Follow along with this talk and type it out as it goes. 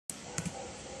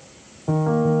I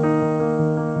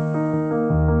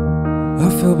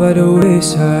fell by the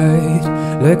wayside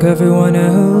like everyone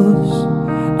else.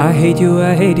 I hate you,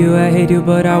 I hate you, I hate you,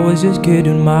 but I was just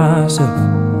kidding myself.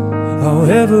 How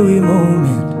every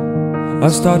moment I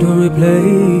start to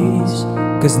replace,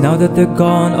 'cause now that they're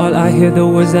gone, all I hear the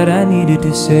words that I needed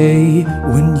to say.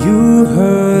 When you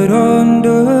hurt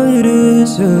under the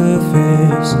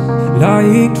surface,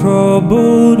 like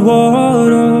troubled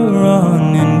water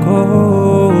running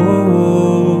cold.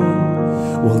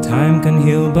 Well, time can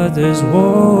heal, but this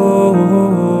won't.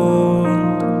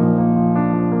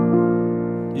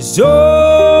 So,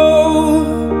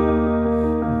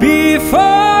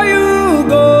 before you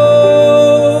go,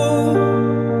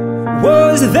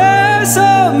 was there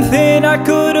something I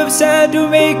could have said to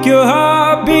make your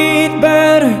heart beat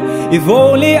better? If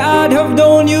only I'd have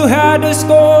known you had a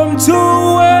storm to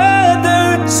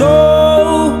weather. So,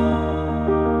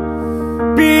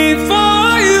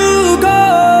 before you go,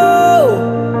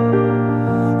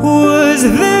 was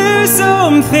there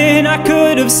something I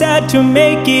could have said to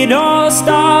make it all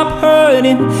stop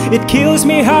hurting? It kills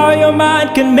me how your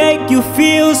mind can make you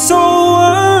feel so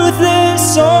worthless.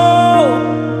 So,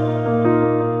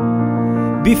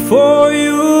 before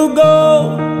you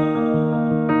go,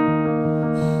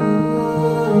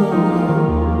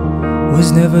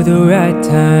 was never the right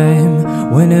time.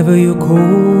 Whenever you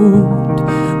cold,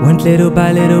 went little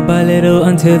by little by little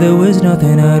until there was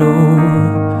nothing at all.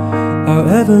 How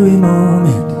every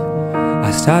moment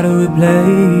I start to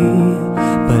replay,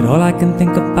 but all I can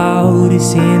think about is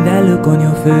seeing that look on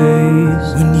your face.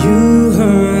 When you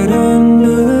hurt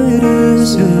under the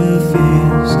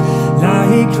surface,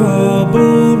 like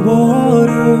troubled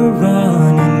water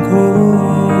running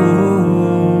cold.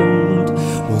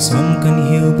 Well, some can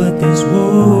heal, but this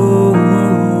won't.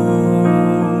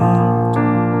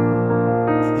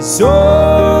 So,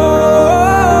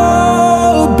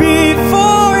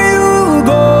 before you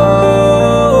go,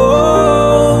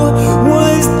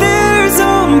 was there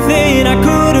something I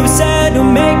could have said to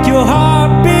make your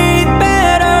heart beat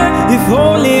better? If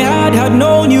only I'd had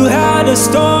known you had a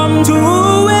storm to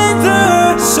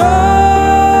weather. So,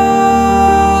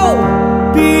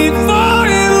 before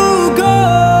you go,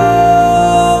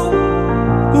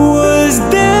 was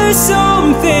there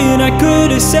something I could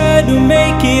have said to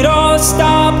make it all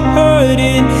stop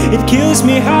hurting? It kills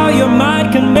me how your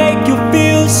mind can make you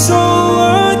feel so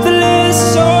worthless.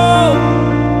 So,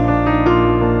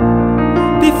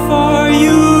 before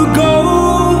you go,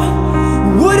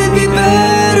 would it be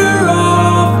better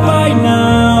off by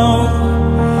now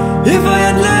if I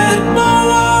had let my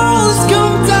walls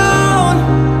come down?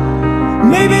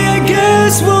 Maybe I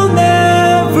guess we'll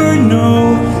never know.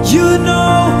 You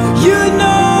know, you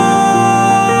know.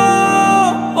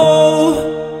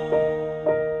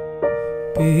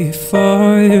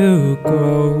 Before you go,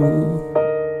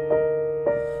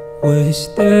 was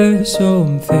there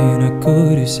something I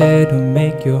could have said to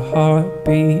make your heart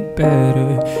beat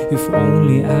better? If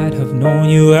only I'd have known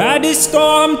you had this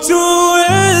storm to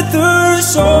weather.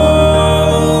 So,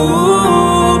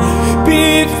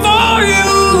 before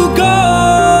you go,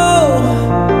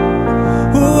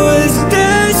 was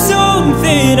there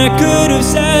something I could have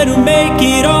said to make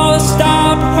it all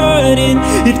stop hurting?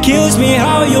 It kills me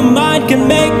how your mind can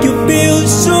make you feel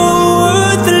so